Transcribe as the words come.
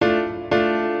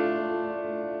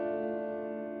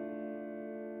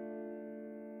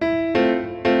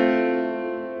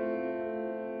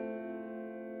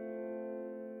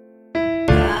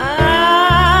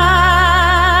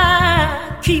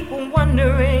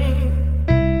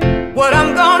wondering what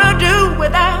I'm gonna do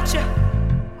without you.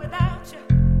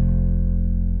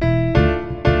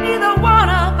 Neither one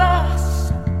of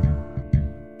us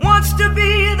wants to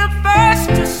be the first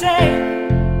to say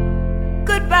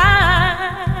goodbye.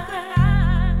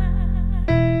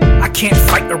 I can't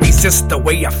fight or resist the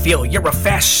way I feel. You're a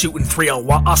fast shooting thrill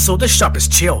while also the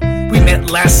sharpest chill. We met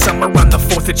last summer on the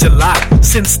 4th of July.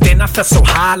 Since then I felt so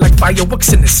high like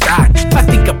fireworks in the sky. I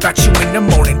think about you in the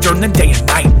morning, during the day and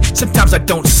night. Sometimes I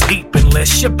don't sleep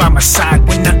unless you're by my side.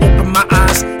 When I open my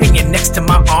eyes and you're next to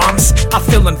my arms, I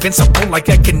feel invincible like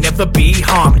I can never be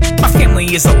harmed. My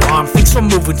family is alarmed, thinks we're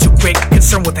moving too quick,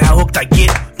 concerned with how hooked I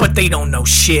get, but they don't know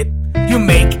shit. You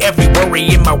make every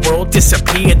worry in my world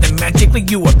disappear. Then magically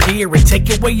you appear and take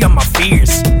away all my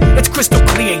fears. It's crystal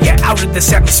clear, you're out of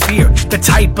this atmosphere. The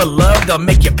type of love that'll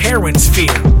make your parents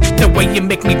fear. The way you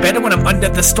make me better when I'm under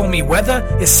the stormy weather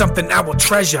is something I will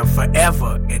treasure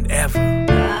forever and ever.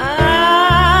 I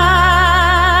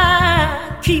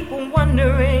keep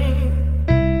wondering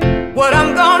what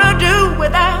I'm gonna do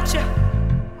without you.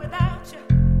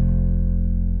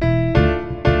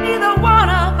 Neither one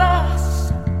of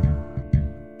us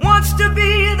wants to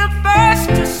be the first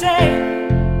to say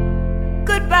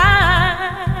goodbye.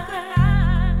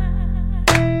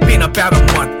 Been about a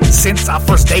month since our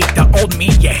first date. The old me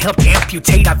you helped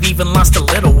amputate, I've even lost a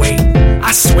little weight.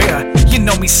 I swear, you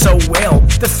know me so well.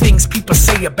 The things people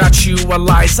say about you are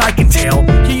lies I can tell.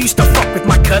 You used to fuck with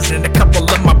my cousin and a couple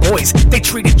of my boys. They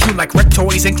treated you like wrecked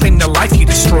toys and claimed the life you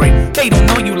destroyed. They don't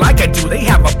know you like I do, they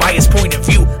have a biased point of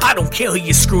view. I don't care who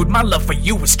you screwed, my love for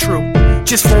you is true.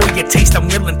 Just for your taste, I'm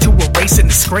willing to erase and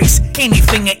disgrace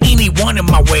anything or anyone in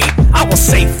my way. I will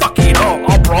say fuck it all.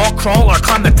 I'll brawl, crawl, or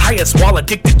climb the tires while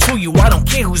addicted to you. I don't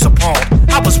care who's appalled.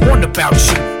 I was warned about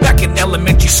you back in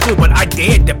elementary school, but I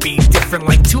dared to be different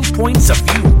like 2 points of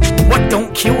view. What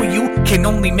don't kill you can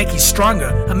only make you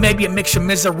stronger, or maybe it makes your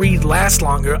misery last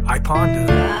longer. I ponder.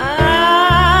 I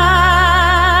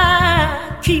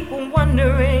keep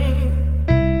wondering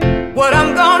what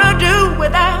I'm gonna do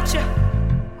without you.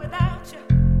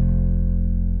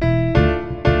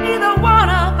 Neither one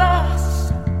of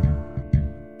us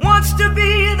wants to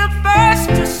be the first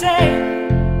to say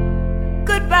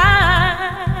goodbye.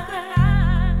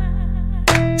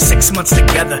 6 months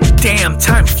together, damn,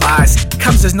 time flies.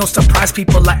 Comes as no surprise,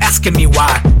 people are asking me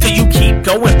why. Do you keep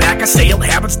going back? I say old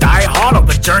habits die hard. All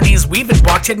the journeys we've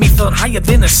embarked had me feeling higher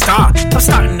than a star. I'm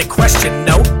starting to question,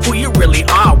 who you really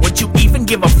are. Would you even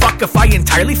give a fuck if I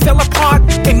entirely fell apart?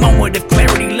 A moment of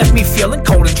clarity left me feeling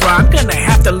cold and dry. I'm gonna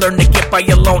have to learn to get by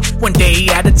alone, one day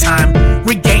at a time.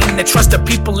 Regain the trust of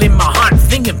people in my heart.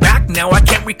 Thinking back now, I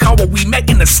can't recall what we met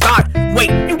in the start. Wait,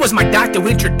 it was my doctor who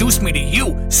introduced me to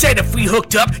you. Said if we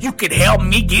hooked up, you could help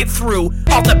me get through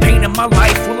all the pain in my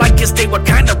life. Well, I guess they were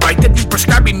kinda right. They've been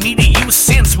prescribing me to you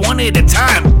since one at a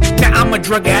time. Now I'm a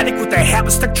drug addict with a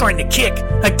habit stuck trying to kick.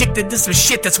 Addicted to some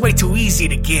shit that's way too easy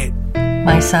to get.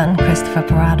 My son, Christopher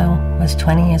Parado, was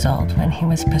 20 years old when he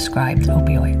was prescribed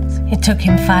opioids. It took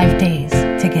him 5 days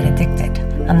to get addicted.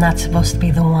 I'm not supposed to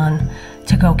be the one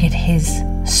to go get his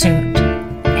suit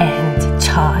and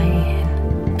tie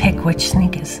and pick which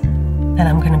sneakers that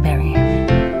I'm going to bury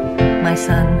him. My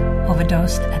son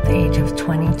overdosed at the age of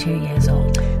 22 years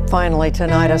old. Finally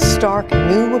tonight, a stark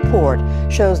new report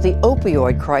shows the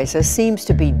opioid crisis seems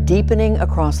to be deepening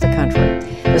across the country.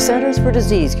 The Centers for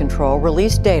Disease Control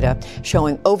released data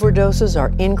showing overdoses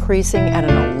are increasing at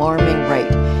an alarming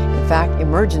rate. In fact,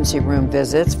 emergency room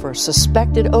visits for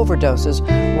suspected overdoses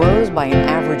rose by an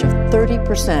average of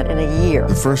 30% in a year.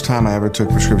 The first time I ever took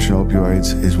prescription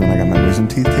opioids is when I got my wisdom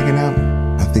teeth taken out.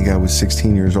 I think I was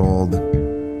 16 years old.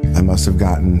 I must have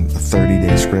gotten a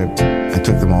 30-day script. I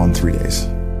took them all in 3 days.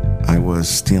 I was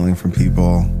stealing from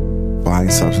people, buying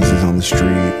substances on the street,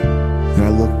 and I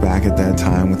look back at that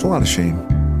time with a lot of shame.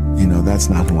 That's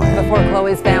not who I am. Before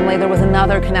Chloe's family, there was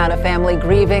another Canada family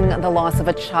grieving the loss of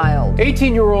a child.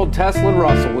 18-year-old Teslyn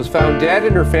Russell was found dead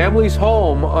in her family's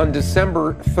home on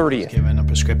December 30th. Given a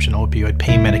prescription opioid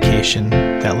pain medication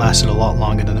that lasted a lot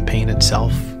longer than the pain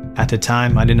itself. At the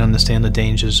time, I didn't understand the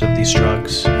dangers of these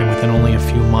drugs, and within only a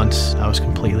few months, I was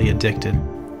completely addicted.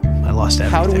 I lost everything.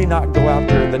 How do we not go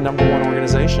after the number one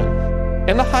organization?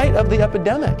 In the height of the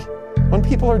epidemic, when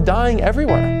people are dying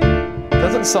everywhere,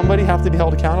 doesn't somebody have to be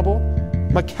held accountable?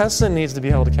 McKesson needs to be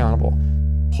held accountable.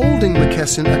 Holding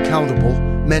McKesson accountable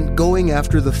meant going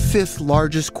after the 5th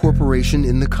largest corporation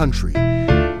in the country.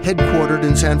 Headquartered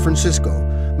in San Francisco,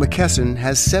 McKesson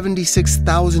has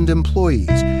 76,000 employees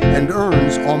and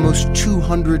earns almost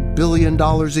 $200 billion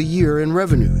a year in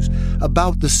revenues,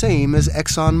 about the same as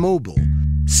ExxonMobil.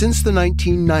 Since the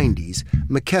 1990s,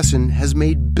 McKesson has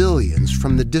made billions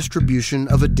from the distribution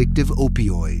of addictive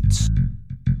opioids.